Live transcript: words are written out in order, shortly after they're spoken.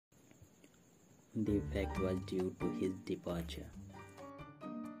The effect was due to his departure.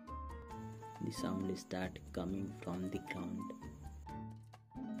 The sound started coming from the ground.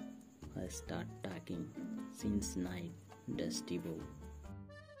 I start talking since night, dusty bow.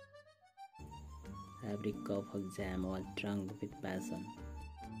 Every cup of jam was drunk with passion.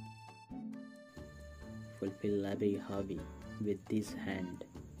 Fulfill every hobby with this hand.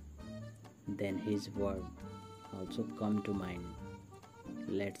 Then his word also come to mind.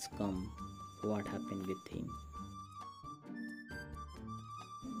 Let's come what happened with him.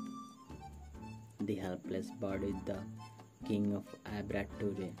 The helpless bird is the king of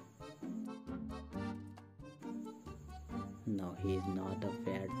Abrature. Now he is not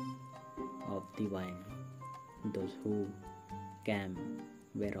afraid of the wine. Those who came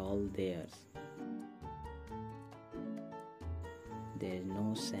were all theirs. There is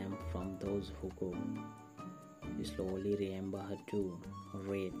no shame from those who go. You slowly remember her too.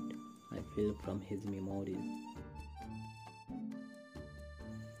 Read, I feel from his memories.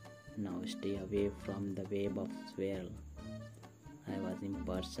 Now stay away from the web of swirl. I was in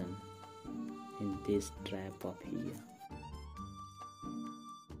person in this trap of here.